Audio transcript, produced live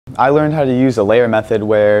I learned how to use a layer method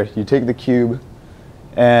where you take the cube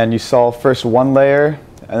and you solve first one layer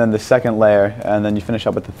and then the second layer and then you finish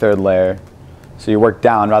up with the third layer. So you work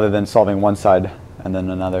down rather than solving one side and then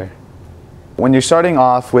another. When you're starting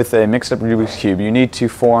off with a mixed up Rubik's Cube, you need to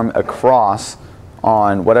form a cross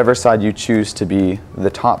on whatever side you choose to be the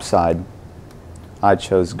top side. I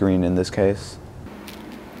chose green in this case.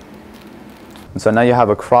 And so now you have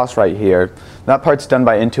a cross right here. That part's done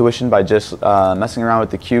by intuition, by just messing around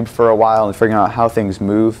with the cube for a while and figuring out how things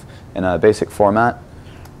move in a basic format.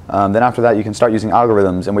 Then after that you can start using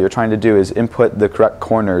algorithms, and what you're trying to do is input the correct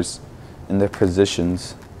corners in their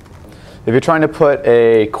positions. If you're trying to put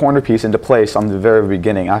a corner piece into place on the very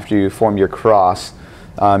beginning after you form your cross,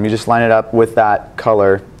 you just line it up with that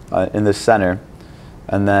color in the center,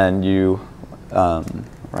 and then you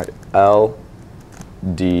write L,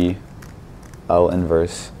 D, L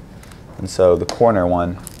inverse. And so the corner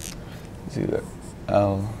one is either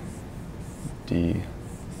L, D,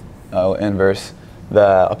 L inverse.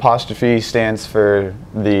 The apostrophe stands for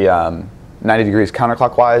the 90 degrees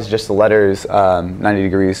counterclockwise, just the letters 90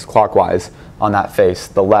 degrees clockwise on that face.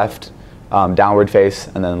 The left downward face,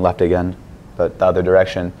 and then left again, but the other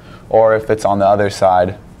direction. Or if it's on the other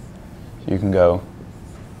side, you can go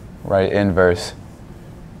right inverse,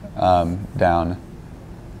 down,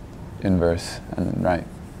 inverse, and then right.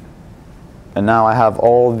 And now I have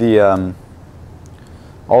all the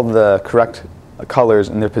correct colors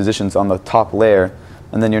and their positions on the top layer,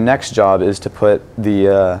 and then your next job is to put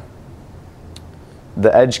the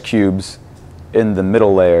edge cubes in the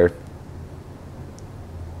middle layer.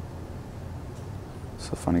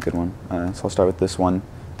 So find a good one. So I'll start with this one.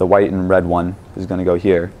 The white and red one is going to go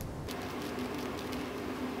here.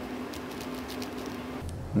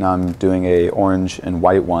 Now I'm doing a orange and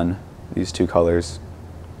white one. These two colors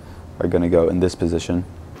are going to go in this position.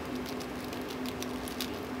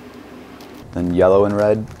 Then yellow and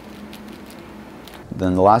red.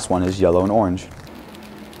 Then the last one is yellow and orange.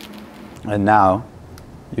 And now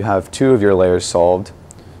you have two of your layers solved,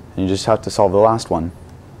 and you just have to solve the last one.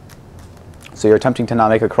 So you're attempting to now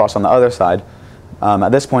make a cross on the other side. At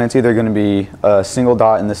this point it's either going to be a single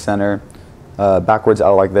dot in the center, backwards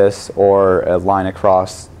L like this, or a line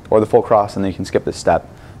across, or the full cross, and then you can skip this step.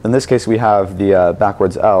 In this case we have the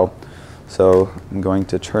backwards L, so I'm going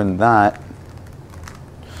to turn that.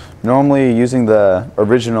 Normally, using the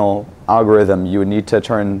original algorithm, you would need to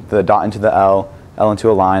turn the dot into the L, L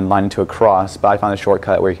into a line, line into a cross, but I found a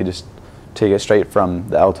shortcut where you could just take it straight from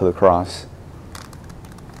the L to the cross.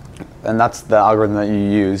 And that's the algorithm that you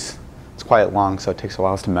use. It's quite long, so it takes a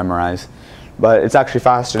while to memorize, but it's actually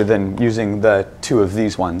faster than using the two of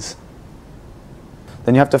these ones.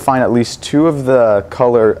 Then you have to find at least two of the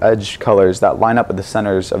edge colors that line up at the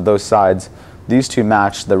centers of those sides. These two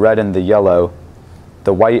match, the red and the yellow.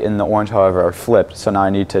 The white and the orange, however, are flipped, so now I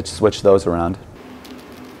need to switch those around.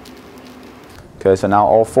 Okay, so now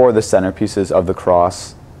all four of the center pieces of the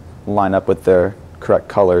cross line up with their correct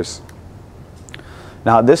colors.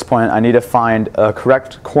 Now at this point I need to find a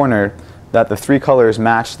correct corner that the three colors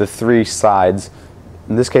match the three sides.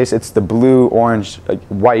 In this case it's the blue, orange,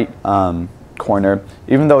 white corner,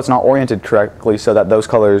 even though it's not oriented correctly so that those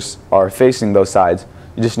colors are facing those sides.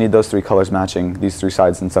 You just need those three colors matching these three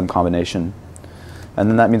sides in some combination. And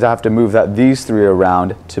then that means I have to move these three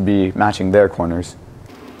around to be matching their corners.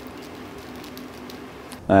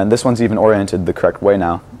 And this one's even oriented the correct way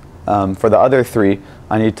now. For the other three,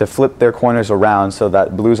 I need to flip their corners around so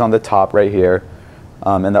that blue's on the top right here,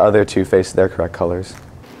 and the other two face their correct colors.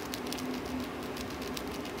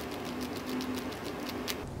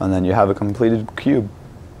 And then you have a completed cube.